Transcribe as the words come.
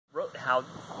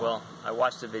well, I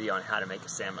watched a video on how to make a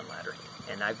salmon ladder,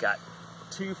 and I've got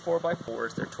two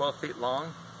 4x4s. They're 12 feet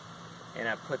long, and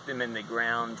I put them in the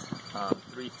ground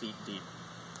 3 feet deep.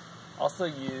 Also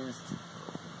used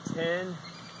 10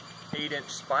 8-inch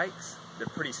spikes. They're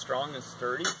pretty strong and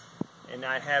sturdy. And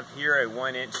I have here a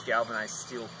 1-inch galvanized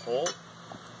steel pole.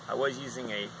 I was using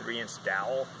a 3-inch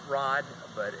dowel rod,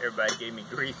 but everybody gave me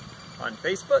grief on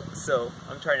Facebook, so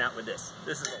I'm trying out with this.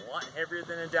 This is a lot heavier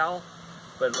than a dowel,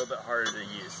 but a little bit harder to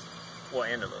use. Well,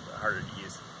 and a little bit harder to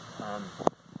use.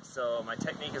 So my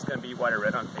technique is going to be what I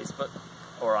read on Facebook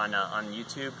or on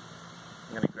YouTube.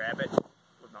 I'm going to grab it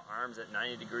with my arms at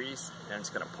 90 degrees, and I'm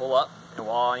just going to pull up, and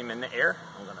while I'm in the air,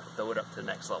 I'm going to throw it up to the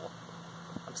next level.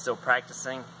 I'm still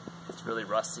practicing. It's really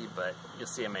rusty, but you'll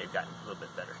see I may have gotten a little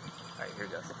bit better. Alright, here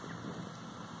it goes.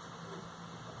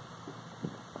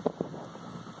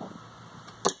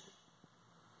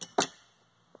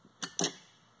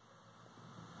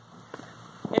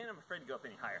 And I'm afraid to go up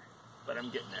any higher, but I'm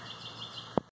getting there.